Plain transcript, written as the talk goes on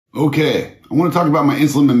Okay, I want to talk about my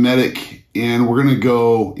Insulin Mimetic, and we're going to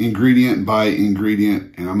go ingredient by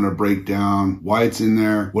ingredient, and I'm going to break down why it's in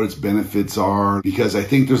there, what its benefits are, because I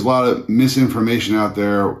think there's a lot of misinformation out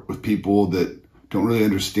there with people that don't really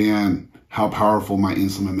understand how powerful my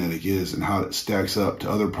Insulin Mimetic is and how it stacks up to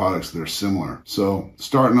other products that are similar. So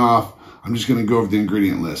starting off, I'm just going to go over the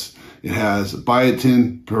ingredient list. It has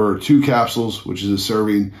biotin per 2 capsules, which is a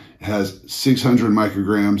serving. It has 600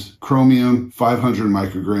 micrograms, chromium, 500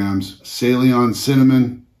 micrograms, Salion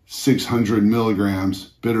cinnamon, 600 milligrams,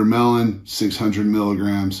 bitter melon, 600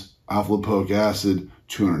 milligrams, alpha lipoic acid,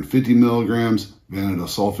 250 milligrams, vanadyl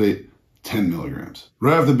sulfate, 10 milligrams.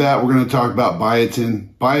 Right off the bat, we're going to talk about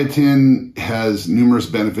biotin. Biotin has numerous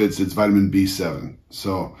benefits. It's vitamin B7.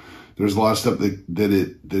 So there's a lot of stuff that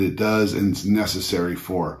it does and it's necessary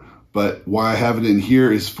for. But why I have it in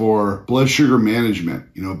here is for blood sugar management.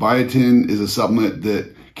 You know, biotin is a supplement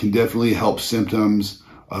that can definitely help symptoms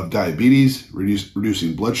of diabetes,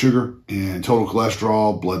 reducing blood sugar and total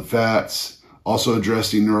cholesterol, blood fats, also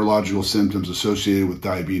addressing neurological symptoms associated with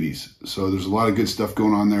diabetes. So there's a lot of good stuff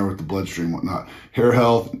going on there with the bloodstream and whatnot. Hair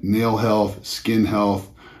health, nail health, skin health,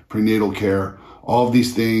 prenatal care, all of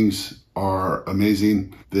these things are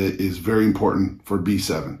amazing. That is very important for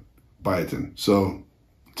B7, biotin. So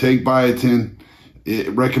take biotin. It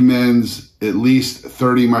recommends at least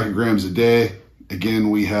 30 micrograms a day. Again,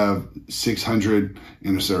 we have 600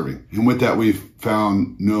 in a serving. And with that, we've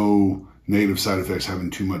found no negative side effects having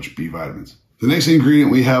too much B vitamins. The next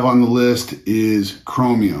ingredient we have on the list is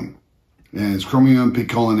chromium. And it's chromium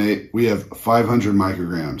picolinate. We have 500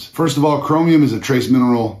 micrograms. First of all, chromium is a trace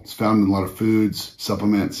mineral. It's found in a lot of foods,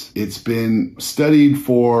 supplements. It's been studied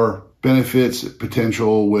for benefits,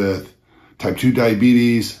 potential with type 2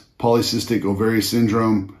 diabetes, polycystic ovarian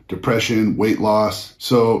syndrome, depression, weight loss.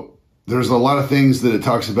 So there's a lot of things that it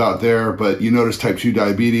talks about there, but you notice type 2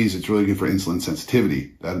 diabetes, it's really good for insulin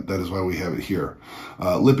sensitivity. That is why we have it here.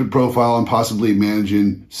 Lipid profile and possibly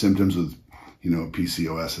managing symptoms with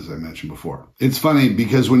PCOS, as I mentioned before. It's funny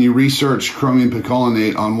because when you research chromium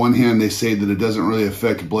picolinate, on one hand, they say that it doesn't really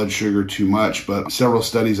affect blood sugar too much, but several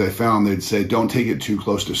studies I found, they'd say don't take it too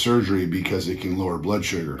close to surgery because it can lower blood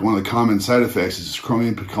sugar. One of the common side effects is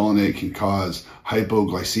chromium picolinate can cause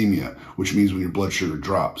hypoglycemia, which means when your blood sugar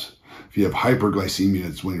drops. If you have hyperglycemia,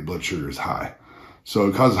 it's when your blood sugar is high. So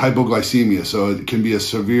it causes hypoglycemia, so it can be a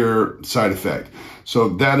severe side effect. So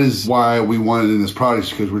that is why we want it in this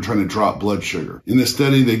product, because we're trying to drop blood sugar. In this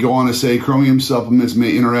study, they go on to say chromium supplements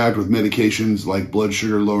may interact with medications like blood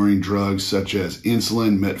sugar lowering drugs such as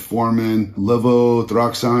insulin, metformin,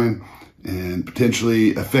 levothyroxine, and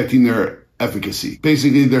potentially affecting their efficacy.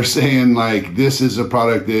 Basically, they're saying like this is a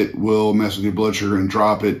product that will mess with your blood sugar and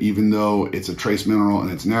drop it, even though it's a trace mineral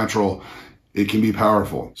and it's natural. It can be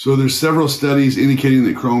powerful. So there's several studies indicating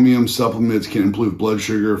that chromium supplements can improve blood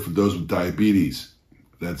sugar for those with diabetes.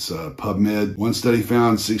 That's PubMed. One study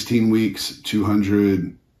found 16 weeks,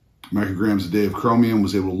 200 micrograms a day of chromium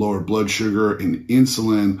was able to lower blood sugar and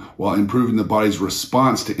insulin while improving the body's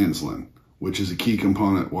response to insulin, which is a key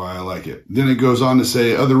component why I like it. Then it goes on to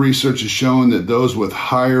say other research has shown that those with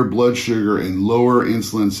higher blood sugar and lower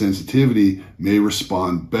insulin sensitivity may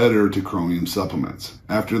respond better to chromium supplements.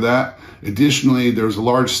 After that, additionally, there's a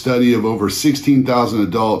large study of over 16,000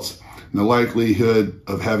 adults, and the likelihood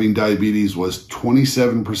of having diabetes was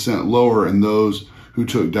 27% lower in those who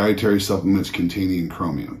took dietary supplements containing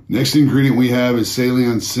chromium. Next ingredient we have is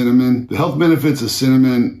Salion cinnamon. The health benefits of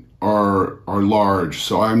cinnamon are large,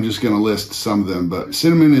 so I'm just going to list some of them. But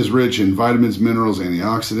cinnamon is rich in vitamins, minerals,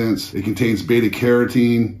 antioxidants. It contains beta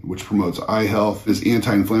carotene, which promotes eye health. It has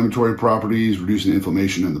anti-inflammatory properties, reducing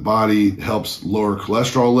inflammation in the body. It helps lower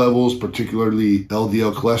cholesterol levels, particularly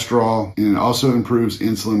LDL cholesterol, and it also improves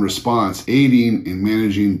insulin response, aiding in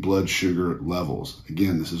managing blood sugar levels.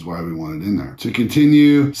 Again, this is why we want it in there. To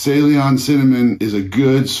continue, Salion cinnamon is a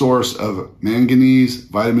good source of manganese,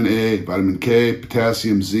 vitamin A, vitamin K,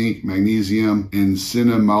 potassium, zinc, magnesium, and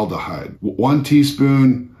cinnamaldehyde. 1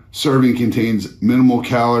 teaspoon serving contains minimal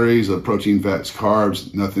calories of protein, fats,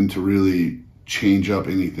 carbs, nothing to really change up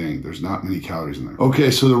anything. There's not many calories in there.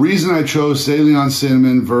 Okay, so the reason I chose Salion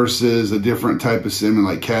cinnamon versus a different type of cinnamon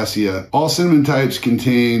like cassia, all cinnamon types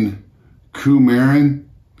contain coumarin,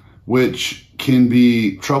 which can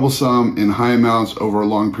be troublesome in high amounts over a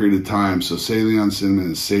long period of time. So Salion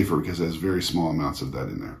cinnamon is safer because it has very small amounts of that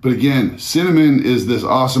in there. But again, cinnamon is this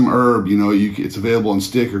awesome herb. It's available in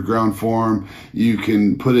stick or ground form. You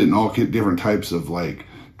can put it in all different types of like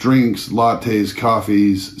drinks, lattes,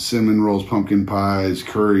 coffees, cinnamon rolls, pumpkin pies,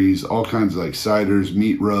 curries, all kinds of like ciders,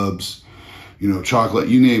 meat rubs. chocolate,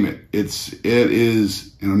 you name it. It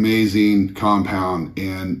is an amazing compound,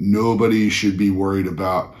 and nobody should be worried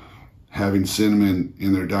about having cinnamon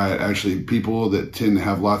in their diet. Actually, people that tend to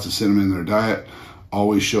have lots of cinnamon in their diet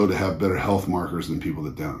always show to have better health markers than people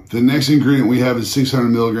that don't. The next ingredient we have is 600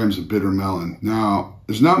 milligrams of bitter melon. Now,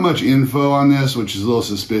 there's not much info on this, which is a little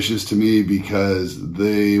suspicious to me because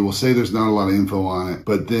they will say there's not a lot of info on it,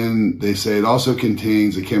 but then they say it also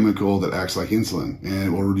contains a chemical that acts like insulin and it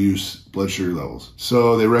will reduce blood sugar levels.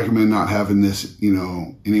 So they recommend not having this,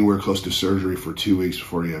 anywhere close to surgery for 2 weeks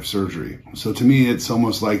before you have surgery. So to me, it's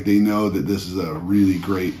almost like they know that this is a really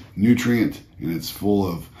great nutrient and it's full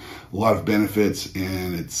of a lot of benefits,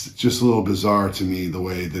 and it's just a little bizarre to me the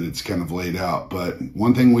way that it's kind of laid out. But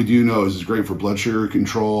one thing we do know is it's great for blood sugar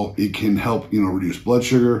control. It can help, reduce blood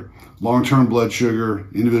sugar, long-term blood sugar,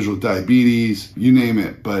 individual diabetes, you name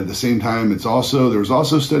it. But at the same time, there was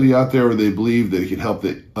also a study out there where they believe that it could help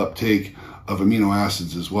the uptake of amino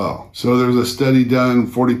acids as well. So there was a study done,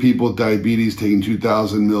 40 people with diabetes taking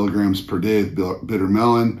 2,000 milligrams per day of bitter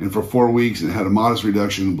melon, and for 4 weeks it had a modest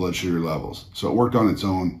reduction in blood sugar levels. So it worked on its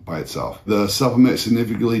own by itself. The supplement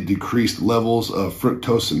significantly decreased levels of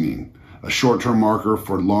fructosamine, a short-term marker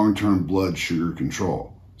for long-term blood sugar control.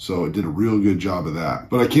 So it did a real good job of that.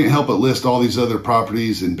 But I can't help but list all these other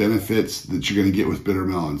properties and benefits that you're going to get with bitter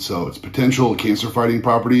melon. So its potential cancer-fighting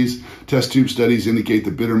properties. Test tube studies indicate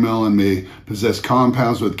that bitter melon may possess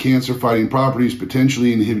compounds with cancer-fighting properties,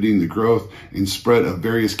 potentially inhibiting the growth and spread of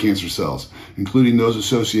various cancer cells, including those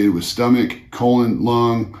associated with stomach, colon,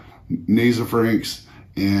 lung, nasopharynx,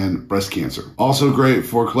 and breast cancer. Also great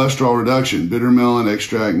for cholesterol reduction. Bitter melon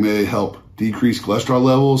extract may help decrease cholesterol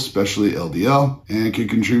levels, especially LDL, and can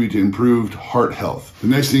contribute to improved heart health. The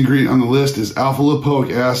next ingredient on the list is alpha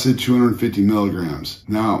lipoic acid, 250 milligrams.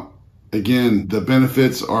 Now, again, the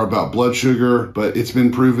benefits are about blood sugar, but it's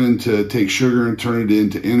been proven to take sugar and turn it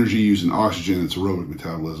into energy using oxygen. It's aerobic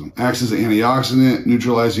metabolism. Acts as an antioxidant,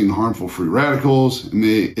 neutralizing harmful free radicals. It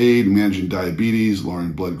may aid in managing diabetes,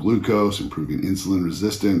 lowering blood glucose, improving insulin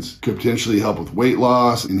resistance. Could potentially help with weight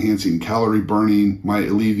loss, enhancing calorie burning. Might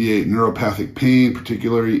alleviate neuropathic pain,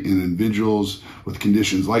 particularly in individuals with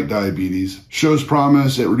conditions like diabetes. Shows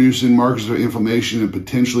promise at reducing markers of inflammation and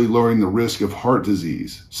potentially lowering the risk of heart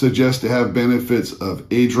disease. Suggests to have benefits of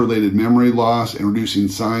age-related memory loss and reducing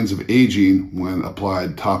signs of aging when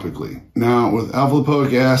applied topically. Now, with alpha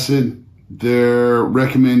lipoic acid, they're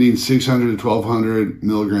recommending 600 to 1200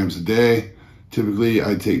 milligrams a day. Typically,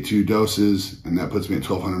 I take 2 doses, and that puts me at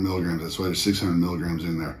 1200 milligrams. That's why there's 600 milligrams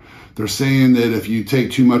in there. They're saying that if you take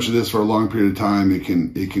too much of this for a long period of time, it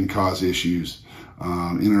can cause issues,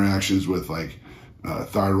 interactions with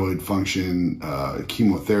thyroid function,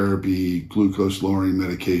 chemotherapy, glucose lowering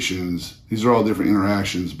medications. These are all different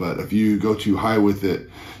interactions, but if you go too high with it,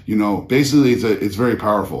 basically it's very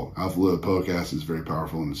powerful. Alpha lipoic acid is very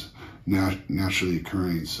powerful and it's naturally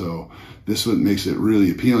occurring. So this is what makes it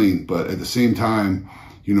really appealing, but at the same time,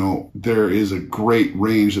 there is a great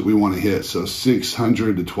range that we want to hit. So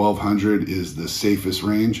 600 to 1200 is the safest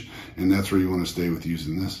range, and that's where you want to stay with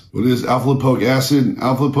using this. What is alpha lipoic acid?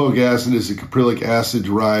 Alpha lipoic acid is a caprylic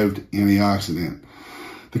acid-derived antioxidant.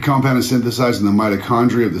 The compound is synthesized in the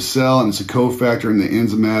mitochondria of the cell, and it's a cofactor in the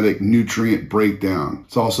enzymatic nutrient breakdown.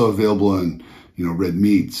 It's also available in red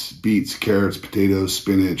meats, beets, carrots, potatoes,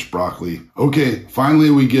 spinach, broccoli. Okay, finally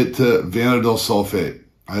we get to vanadyl sulfate.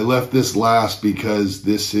 I left this last because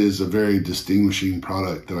this is a very distinguishing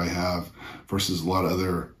product that I have versus a lot of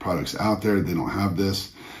other products out there. They don't have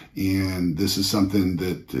this, and this is something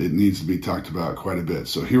that it needs to be talked about quite a bit.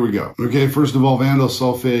 So here we go. Okay, first of all, vanadyl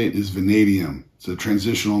sulfate is vanadium. It's a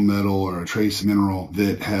transitional metal or a trace mineral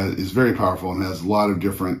that is very powerful and has a lot of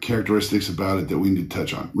different characteristics about it that we need to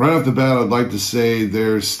touch on. Right off the bat, I'd like to say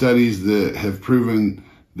there's studies that have proven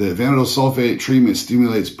that vanadyl sulfate treatment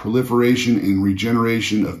stimulates proliferation and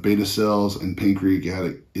regeneration of beta cells and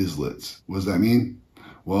pancreatic islets. What does that mean?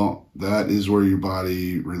 Well, that is where your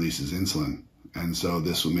body releases insulin. And so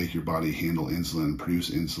this will make your body handle insulin, produce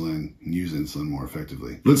insulin, and use insulin more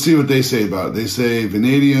effectively. Let's see what they say about it. They say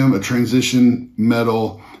vanadium, a transition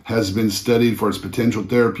metal, has been studied for its potential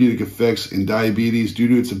therapeutic effects in diabetes due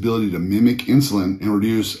to its ability to mimic insulin and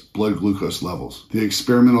reduce blood glucose levels. The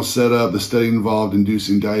experimental setup, the study involved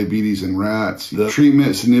inducing diabetes in rats. The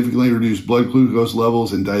treatment significantly reduced blood glucose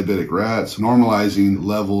levels in diabetic rats, normalizing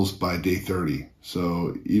levels by day 30.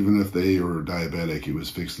 So even if they were diabetic, it was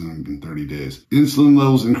fixing them in 30 days. Insulin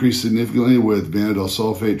levels increased significantly with vanadyl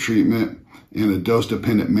sulfate treatment in a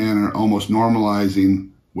dose-dependent manner, almost normalizing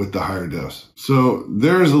with the higher dose. So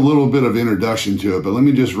there's a little bit of introduction to it, but let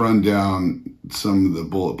me just run down some of the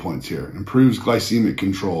bullet points here. Improves glycemic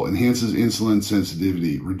control, enhances insulin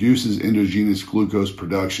sensitivity, reduces endogenous glucose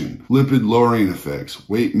production, lipid lowering effects,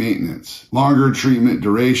 weight maintenance, longer treatment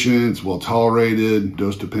duration, it's well tolerated,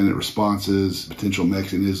 dose-dependent responses, potential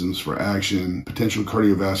mechanisms for action, potential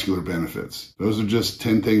cardiovascular benefits. Those are just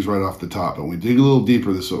 10 things right off the top, but when we dig a little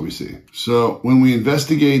deeper, this is what we see. So when we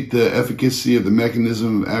investigate the efficacy of the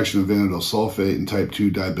mechanism of action of vanadyl sulfate in type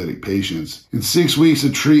 2 diabetic patients, in 6 weeks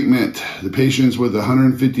of treatment, the patients with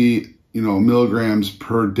 150 milligrams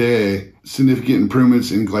per day, significant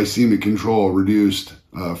improvements in glycemic control, reduced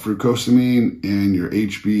fructosamine and your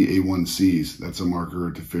HbA1cs. That's a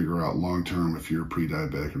marker to figure out long-term if you're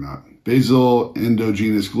pre-diabetic or not. Basal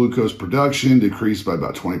endogenous glucose production decreased by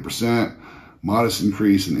about 20%. Modest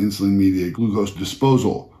increase in insulin-mediated glucose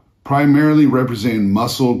disposal, primarily representing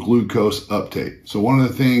muscle glucose uptake. So one of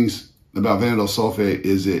the things about vanadyl sulfate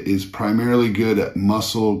is it is primarily good at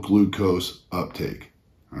muscle glucose uptake.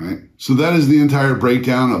 All right. So that is the entire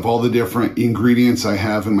breakdown of all the different ingredients I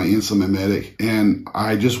have in my Insulin Mimetic. And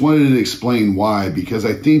I just wanted to explain why, because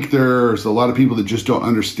I think there's a lot of people that just don't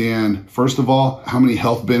understand, first of all, how many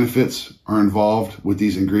health benefits are involved with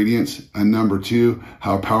these ingredients. And number two,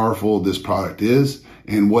 how powerful this product is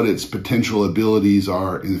and what its potential abilities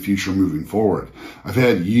are in the future moving forward. I've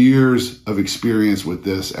had years of experience with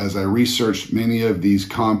this as I researched many of these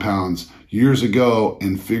compounds years ago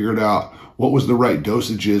and figured out what was the right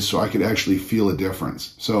dosages so I could actually feel a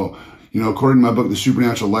difference. So, according to my book, The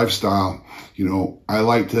Supernatural Lifestyle, I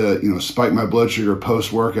like to, spike my blood sugar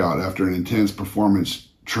post-workout after an intense performance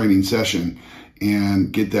training session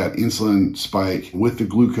and get that insulin spike with the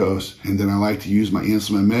glucose. And then I like to use my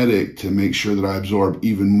Insulin Mimetic to make sure that I absorb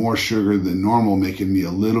even more sugar than normal, making me a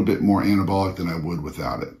little bit more anabolic than I would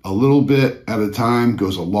without it. A little bit at a time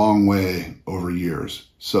goes a long way over years.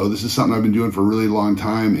 So this is something I've been doing for a really long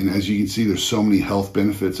time. And as you can see, there's so many health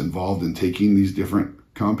benefits involved in taking these different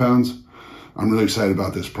compounds. I'm really excited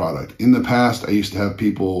about this product. In the past, I used to have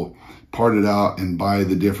people part it out and buy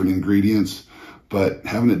the different ingredients. But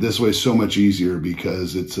having it this way is so much easier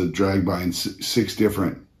because it's a drag buying 6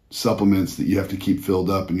 different supplements that you have to keep filled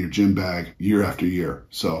up in your gym bag year after year.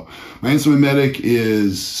 So my Insulin Mimetic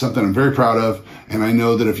is something I'm very proud of. And I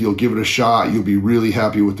know that if you'll give it a shot, you'll be really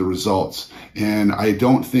happy with the results. And I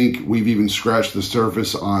don't think we've even scratched the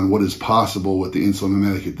surface on what is possible with the Insulin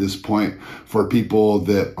Mimetic at this point for people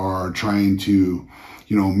that are trying to,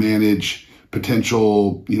 manage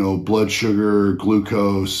potential, blood sugar,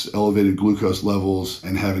 glucose, elevated glucose levels,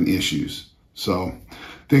 and having issues. So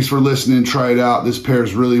thanks for listening. Try it out. This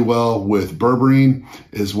pairs really well with berberine,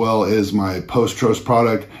 as well as my post-trost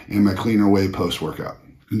product and my Cleaner Whey post-workout.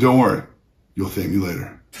 And don't worry, you'll thank me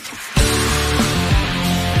later.